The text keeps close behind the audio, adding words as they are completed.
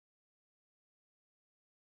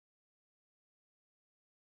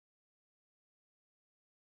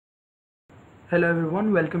Hello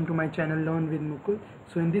everyone, welcome to my channel Learn with Mukul.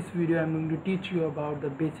 So in this video I'm going to teach you about the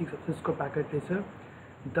basics of Cisco Packet Tracer,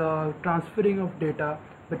 the transferring of data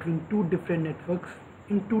between two different networks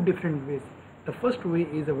in two different ways. The first way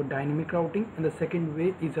is our dynamic routing and the second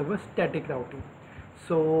way is our static routing.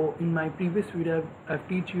 So in my previous video I've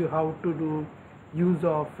teach you how to do use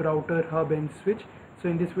of router, hub and switch. So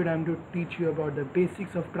in this video I'm going to teach you about the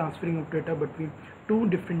basics of transferring of data between two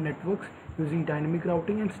different networks using dynamic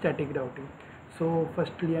routing and static routing. So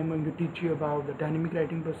firstly I'm going to teach you about the dynamic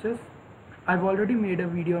routing process. I've already made a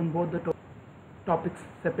video on both the topics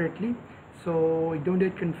separately, so don't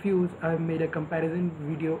get confused. I've made a comparison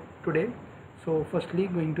video today. So firstly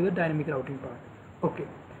going to the dynamic routing part. Okay,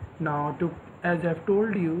 now as I've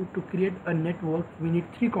told you, to create a network we need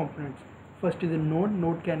three components. First is a node.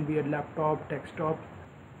 Node can be a laptop, desktop,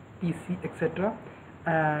 PC, etc.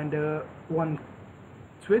 and one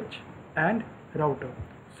switch and router.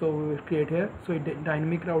 So we will create here. So in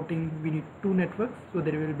dynamic routing we need two networks, so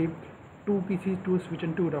there will be two PCs, two switch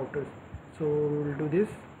and two routers. So we will do this.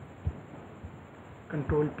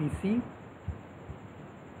 Control PC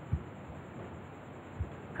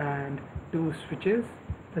and two switches.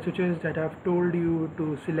 The switches that I have told you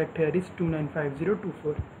to select here is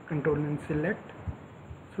 295024. Control and select,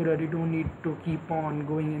 so that you don't need to keep on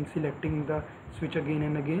going and selecting the switch again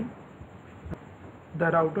and again. The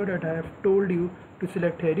router that I have told you to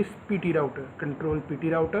select here is PT router. Control PT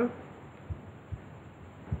router.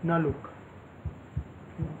 Now look,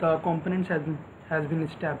 the components has been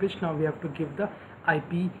established. Now we have to give the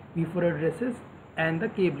IPv4 addresses and the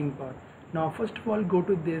cabling part. Now first of all go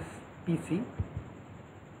to this PC,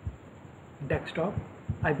 desktop,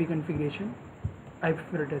 IP configuration,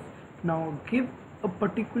 IPv4 address. Now give a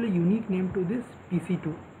particular unique name to this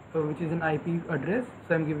PC2, which is an IP address.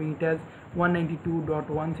 So I'm giving it as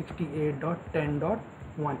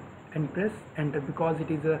 192.168.10.1 and press enter, because it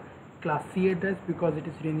is a class C address, because it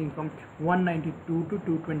is ranging from 192 to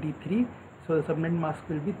 223. So the subnet mask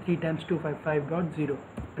will be 3 times 255.0.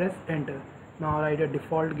 Press enter. Now write a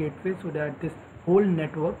default gateway, so that this whole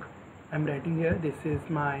network I'm writing here, this is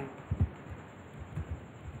my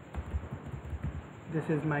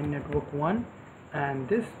network 1 and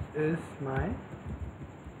this is my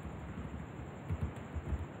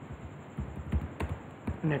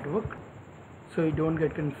network. So you don't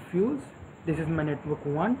get confused. This is my network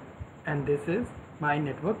 1 and this is my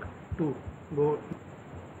network 2.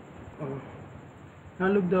 Now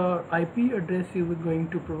look, the IP address you are going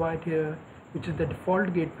to provide here, which is the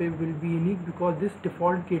default gateway, will be unique, because this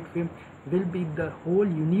default gateway will be the whole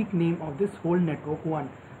unique name of this whole network 1.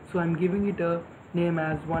 So I'm giving it a name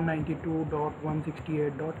as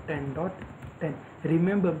 192.168.10.10.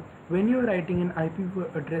 Remember, when you are writing an IP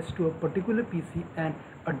address to a particular PC and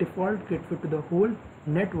a default gateway to the whole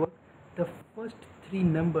network, the first three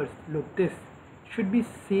numbers, look, this should be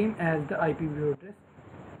same as the IPv4 address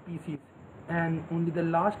PCs, and only the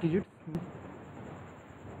last digits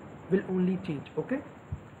will only change. Okay,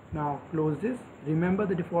 now close this. Remember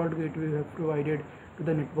the default gateway we have provided to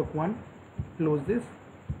the network 1. Close this.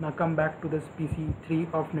 Now come back to this PC3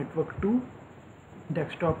 of network 2,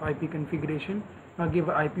 desktop IP configuration. Now give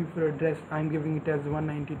an IP for address. I'm giving it as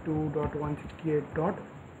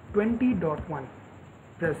 192.168.20.1.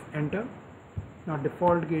 Press enter. Now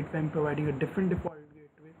default gateway, I'm providing a different default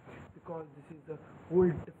gateway because this is a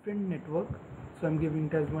whole different network. So I'm giving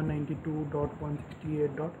it as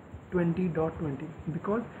 192.168.20.20,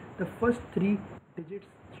 because the first three digits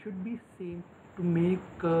should be same to make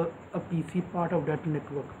a PC part of that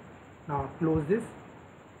network. Now close this.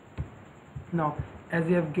 Now as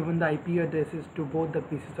we have given the IP addresses to both the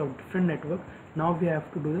pieces of different network, now we have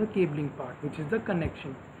to do the cabling part, which is the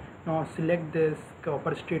connection. Now select this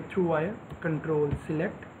copper straight through wire. Control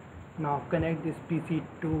select. Now connect this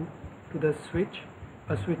PC2 to the switch.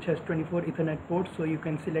 A switch has 24 Ethernet ports, so you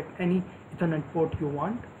can select any Ethernet port you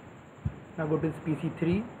want. Now go to this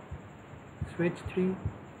PC3, switch 3.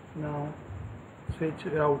 Now switch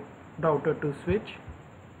router to switch.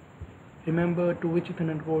 Remember to which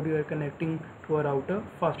Ethernet port you are connecting to a router.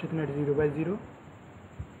 Fast Ethernet 0x0.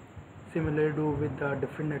 Similar do with the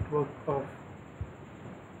different network of.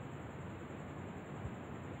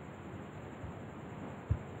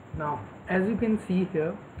 Now as you can see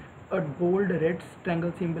here, a bold red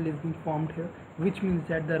triangle symbol is being formed here, which means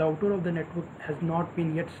that the router of the network has not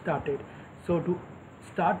been yet started. So to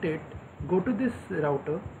start it, go to this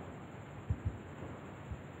router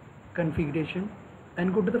configuration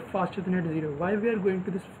and go to the fast Ethernet 0. Why we are going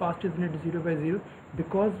to this fast Ethernet 0x0?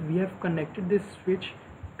 Because we have connected this switch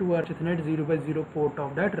to our Ethernet 0x0 port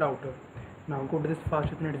of that router. Now go to this fast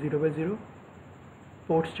Ethernet 0x0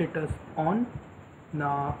 port status on.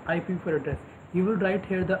 Now IPv4 address, you will write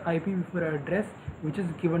here the IPv4 address which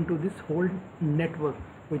is given to this whole network,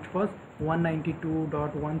 which was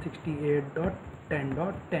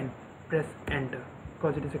 192.168.10.10. press enter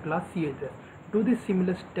because it is a class C address. Do this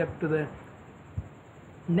similar step to the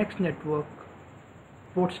next network,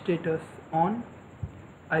 port status on,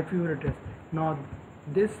 IPv4 address. Now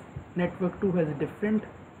this network 2 has a different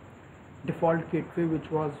default gateway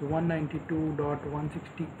which was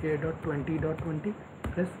 192.168.20.20.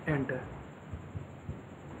 press enter,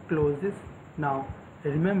 close this. Now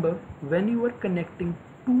remember, when you are connecting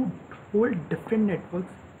two whole different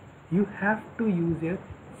networks, you have to use a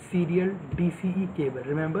serial DCE cable.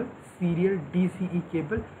 Remember, serial DCE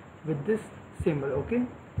cable with this symbol. Okay,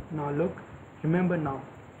 now look, remember, now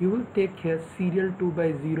you will take here serial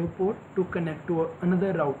 2x0 port to connect to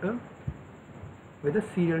another router with a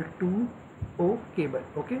serial 2O cable.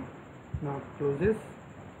 Okay, now close this.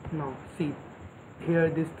 Now see here,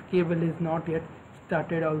 this cable is not yet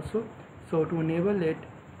started also, so to enable it,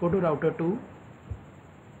 go to router 2,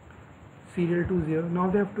 serial 20. Now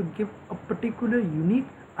we have to give a particular unique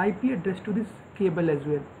IP address to this cable as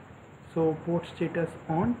well. So port status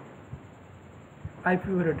on,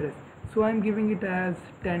 IPv4 address, so I am giving it as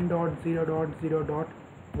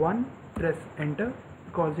 10.0.0.1. press enter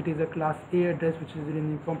because it is a class A address which is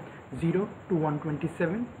ranging from 0 to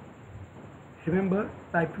 127. Remember,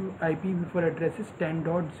 IPv4 address is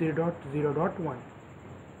 10.0.0.1.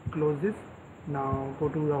 close this. Now go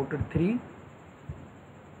to router 3,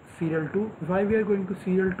 serial 2. Why we are going to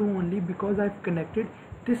serial 2 only? Because I've connected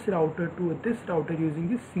this router to this router using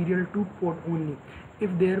this serial 2 port only.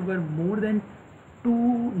 If there were more than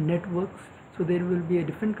 2 networks, so there will be a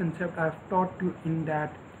different concept. I have taught you in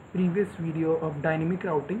that previous video of dynamic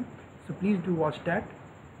routing, so please do watch that.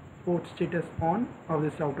 Port status on of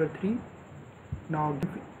this router 3. Now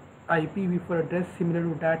IPv4 address similar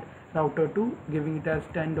to that router 2, giving it as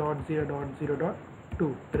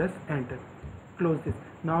 10.0.0.2. press enter, close this.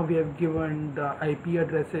 Now we have given the IP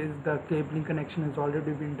addresses, the cabling connection has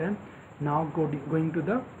already been done. Now going to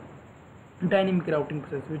the dynamic routing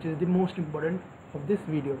process, which is the most important of this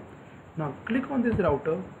video. Now click on this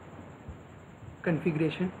router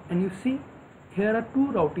configuration and you see here are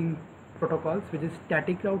two routing protocols, which is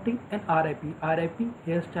static routing and RIP. RIP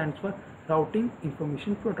here stands for routing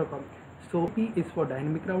information protocol. So P is for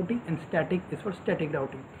dynamic routing and static is for static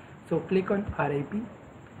routing. So click on RIP.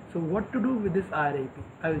 So what to do with this RIP,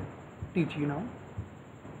 I will teach you now.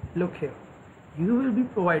 Look here, you will be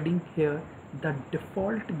providing here the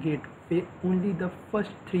default gateway, only the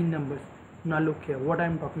first 3 numbers. Now look here what I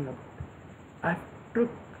am talking about.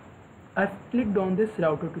 I've clicked on this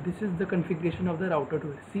router 2. This is the configuration of the router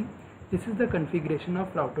 2. See, this is the configuration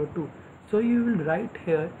of router 2. So you will write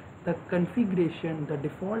here the configuration, the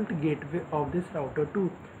default gateway of this router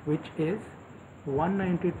 2, which is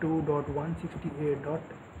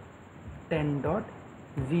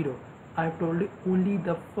 192.168.10.0. I have told you only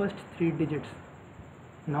the first 3 digits.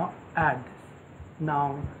 Now add this.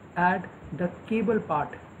 Now add the cable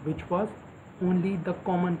part, which was only the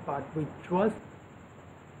common part, which was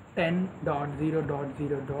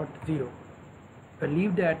 10.0.0.0.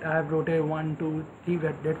 Leave that. I have wrote a 1, 2, 3.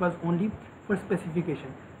 That was only for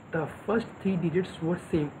specification. The first 3 digits were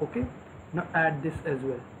same. Okay, now add this as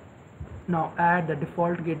well. Now add the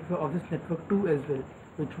default gateway of this network 2 as well,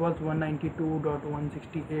 which was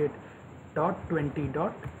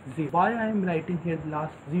 192.168.20.0. Why I am writing here the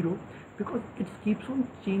last 0? Because it keeps on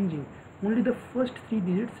changing. Only the first 3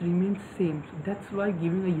 digits remain same. So that's why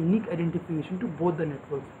giving a unique identification to both the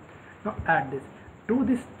networks. Now add this. Do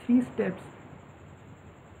these 3 steps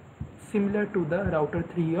similar to the router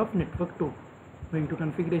 3 of network 2. Going to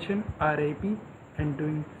configuration, RIP, and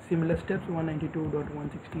doing similar steps.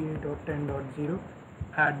 192.168.10.0.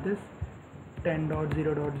 add this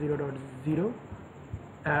 10.0.0.0.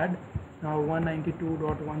 add. Now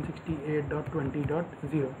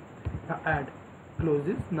 192.168.20.0. now add, close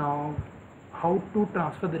this. Now how to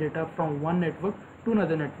transfer the data from one network to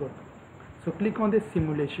another network? So click on this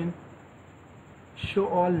simulation, show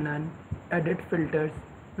all none, edit filters.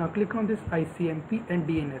 Now click on this ICMP and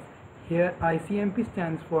DNS. Here ICMP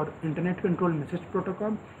stands for Internet Control Message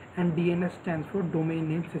Protocol and DNS stands for Domain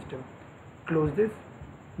Name System. Close this.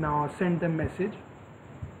 Now send the message.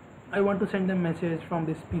 I want to send the message from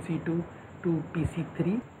this PC2 to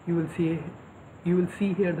PC3. You will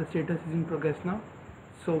see here the status is in progress now.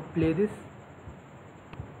 So play this.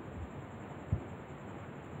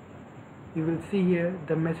 You will see here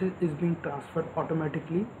the message is being transferred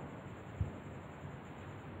automatically.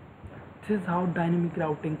 This is how dynamic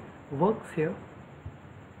routing works here.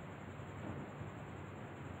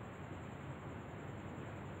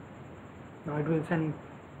 it will send,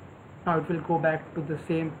 now it will go back to the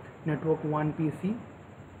same network 1 PC.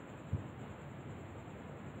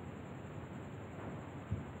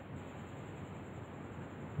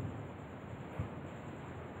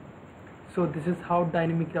 So this is how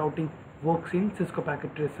dynamic routing works in Cisco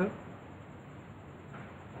Packet Tracer.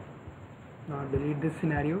 Now delete this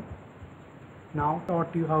scenario. Now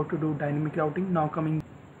taught you how to do dynamic routing. Now coming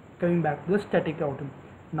back to the static routing.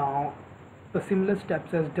 Now the similar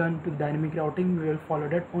steps as done to dynamic routing, we will follow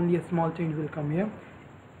that. Only a small change will come here.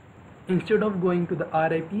 Instead of going to the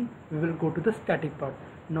RIP, we will go to the static part.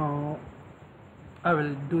 Now I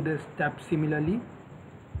will do this step similarly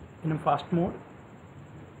in a fast mode.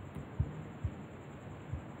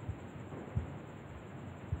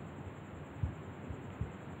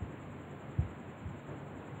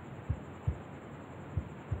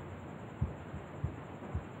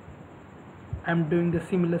 I am doing the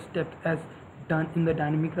similar steps as done in the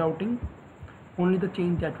dynamic routing. Only the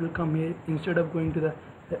change that will come here, instead of going to the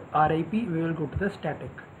RIP, we will go to the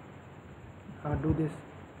static. Do this.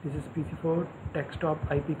 This is PC4 desktop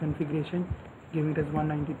IP configuration. Giving it as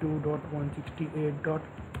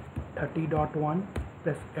 192.168.30.1.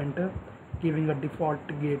 Press enter. Giving a default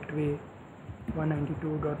gateway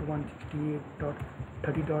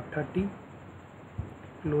 192.168.30.30.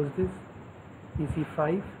 Close this.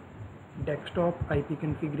 PC5 desktop IP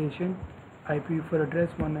configuration, IP for address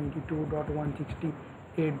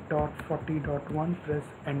 192.168.40.1. press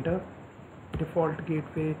enter. Default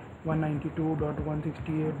gateway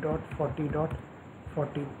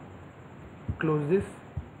 192.168.40.40. close this.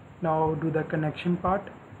 Now do the connection part.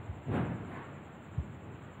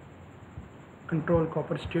 Control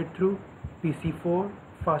copper straight through. PC4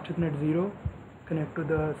 fast Ethernet 0, connect to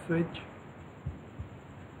the switch.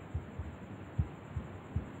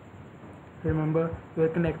 Remember, we are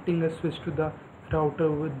connecting a switch to the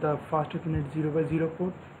router with the fast Ethernet 0x0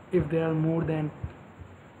 port. If there are more than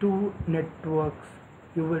 2 networks,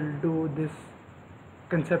 you will do this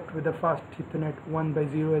concept with the fast Ethernet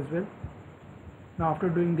 1x0 as well. Now after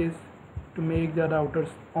doing this, to make the routers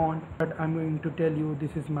on, but I'm going to tell you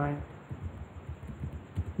this is my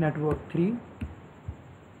network 3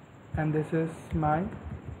 and this is my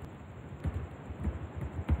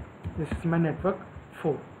network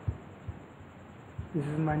 4. This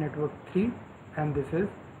is my network 3 and this is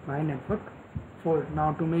my network 4.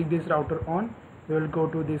 Now to make this router on, we will go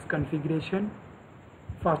to this configuration,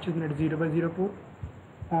 fast Ethernet 0x0 port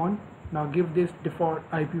on. Now give this default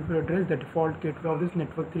IP address, the default gateway of this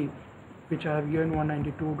network 3, which I have given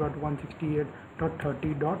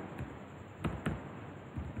 192.168.30.30.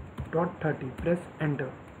 Press enter.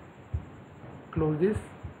 Close this.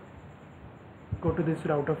 Go to this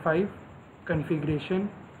router 5 configuration,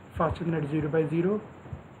 fast Ethernet 0x0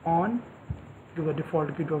 on. Give the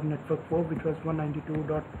default gateway of network 4, which was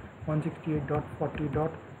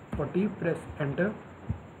 192.168.40.40. Press enter.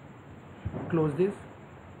 Close this.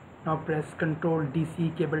 Now press Ctrl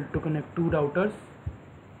DC cable to connect two routers,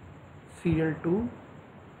 serial 2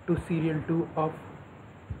 to serial 2 of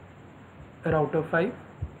router 5.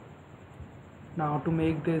 Now to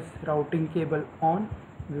make this routing cable on,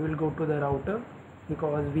 we will go to the router,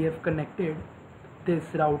 because we have connected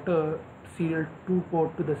this router serial 2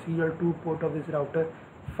 port to the serial 2 port of this router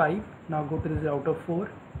 5. Now go to this router 4,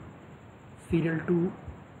 serial 2.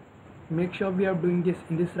 Make sure we are doing this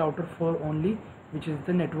in this router 4 only, which is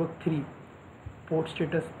the network 3. Port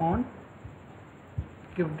status on.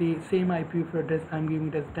 Give the same IP address. I am giving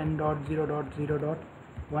it as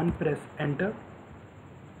 10.0.0.1. Press enter.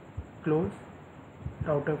 Close.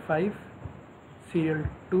 Router 5, serial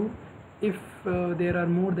 2. If there are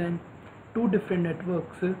more than 2 different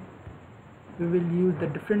networks, we will use the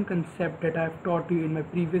different concept that I have taught you in my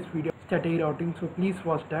previous video, static routing. So please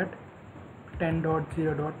watch that.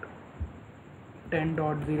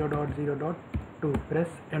 10.0.10.0.0.2. Press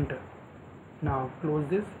enter. Now close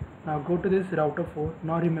this. Now go to this router 4.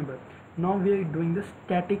 Now remember, now we are doing the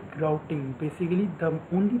static routing. Basically the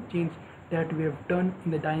only change that we have done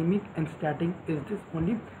in the dynamic and static is this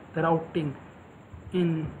only, the routing.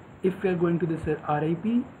 If we are going to this RIP,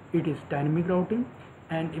 it is dynamic routing,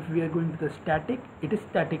 and if we are going to the static, it is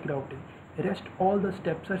static routing. The rest all the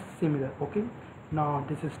steps are similar. Okay, now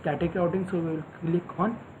this is static routing, so we will click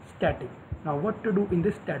on static. Now what to do in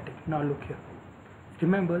this static? Now look here.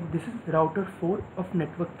 Remember, this is router 4 of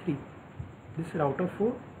network 3. This is router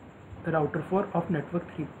 4, the router 4 of network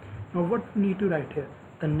 3. Now what we need to write here?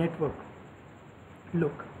 The network.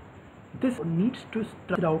 Look, this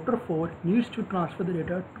router 4 needs to transfer the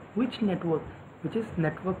data to which network? Which is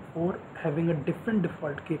network 4 having a different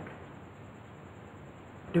default gig.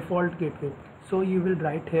 default gateway. So you will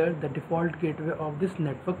write here the default gateway of this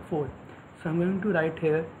network 4. So I'm going to write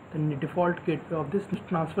here the default gateway of this,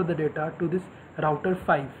 transfer the data to this router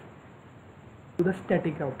 5, to the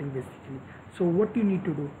static routing basically. So what you need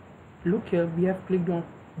to do, look here, we have clicked on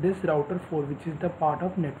this router 4, which is the part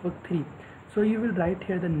of network 3. So you will write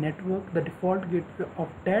here the network, the default gateway of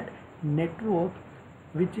that network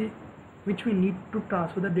which we need to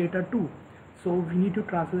transfer the data to. So we need to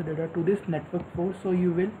transfer the data to this network 4. So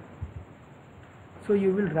you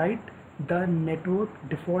will write the network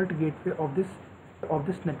default gateway of this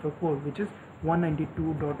network 4, which is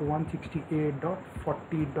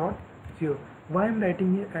 192.168.40.0. Why I'm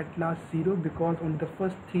writing here at last 0? Because only the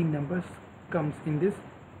first 3 numbers comes in this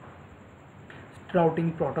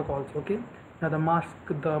routing protocols. Okay, now the mask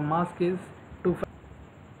is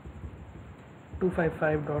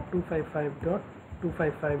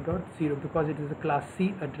 255.255.255.0 because it is a class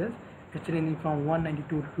C address. It's ranging from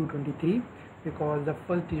 192 to 223 because the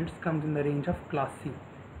first digits comes in the range of class C.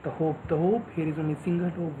 The hope here is only single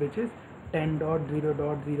hope, which is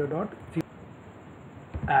 10.0.0.0.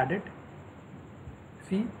 Add it.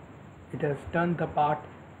 See, it has done the path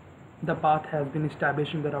has been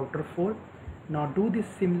established in the router 4. Now do this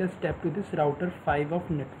similar step to this router 5 of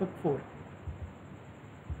network 4.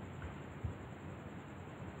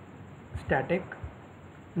 Static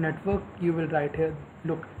network, you will write here,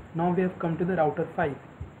 look, now we have come to the router 5.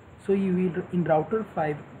 So you will, in router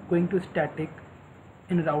 5 going to static,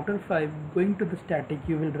 in router 5 going to the static,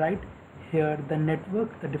 you will write here the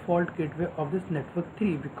network, the default gateway of this network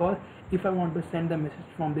 3, because if I want to send the message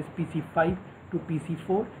from this PC5 to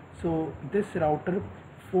PC4, so this router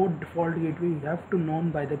 4 default gateway you have to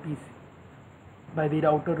known by the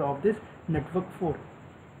router of this network 4.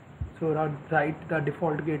 So write the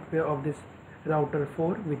default gateway of this router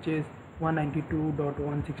 4, which is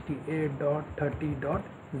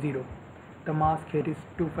 192.168.30.0. The mask here is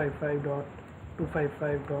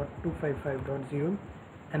 255.255.255.0,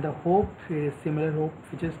 and the hope here is similar hope,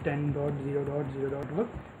 which is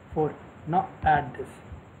 10.0.0.4. Now add this.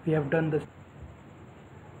 We have done this.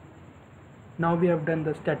 Now we have done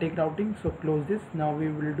the static routing, so close this. Now we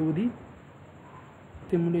will do the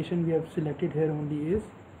simulation. We have selected here only is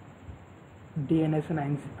DNS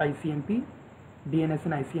and ICMP,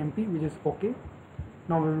 which is okay.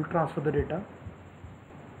 Now we will transfer the data.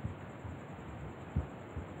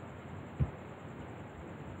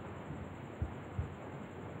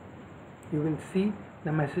 You will see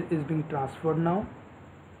the message is being transferred now.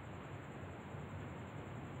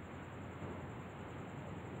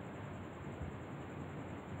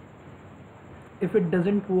 If it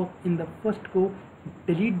doesn't work in the first go,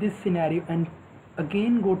 delete this scenario and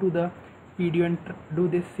again go to the video and do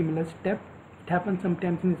this similar step. It happens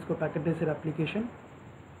sometimes in Cisco packet tracer application.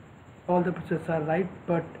 All the processes are right,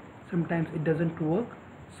 but sometimes it doesn't work.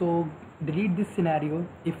 So delete this scenario.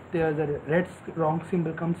 If there's a red wrong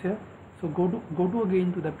symbol comes here, so go to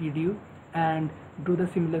again to the PDU and do the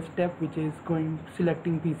similar step, which is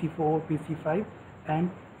selecting PC4, PC5 and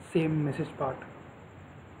same message part.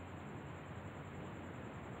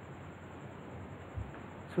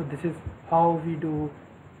 So this is how we do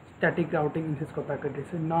static routing in Cisco packet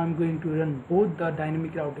tracer. Now I'm going to run both the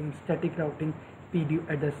dynamic routing and static routing PDU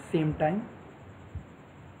at the same time.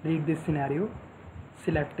 Read this scenario,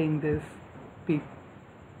 selecting this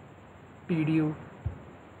PDU,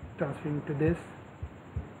 transferring to this,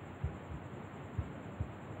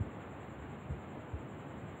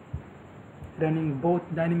 running both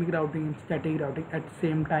dynamic routing and static routing at the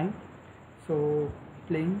same time. So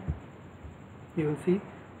playing, you will see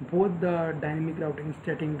both the dynamic routing and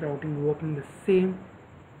static routing working the same.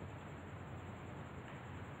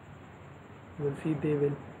 You will see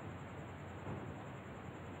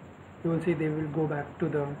they will go back to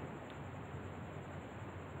the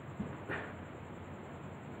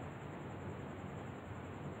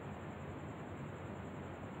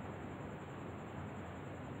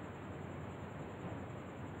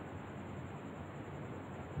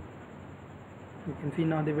you can see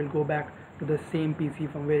now they will go back to the same PC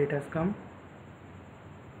from where it has come.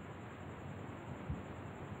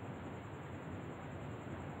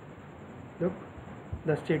 Look,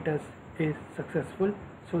 the status is successful.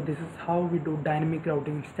 So this is how we do dynamic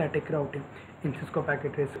routing and static routing in Cisco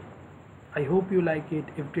packet tracer. I hope you like it.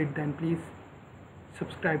 If did, then please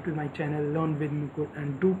subscribe to my channel Learn with Mukul,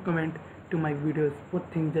 and do comment to my videos what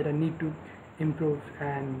things that I need to improve,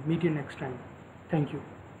 and meet you next time. Thank you.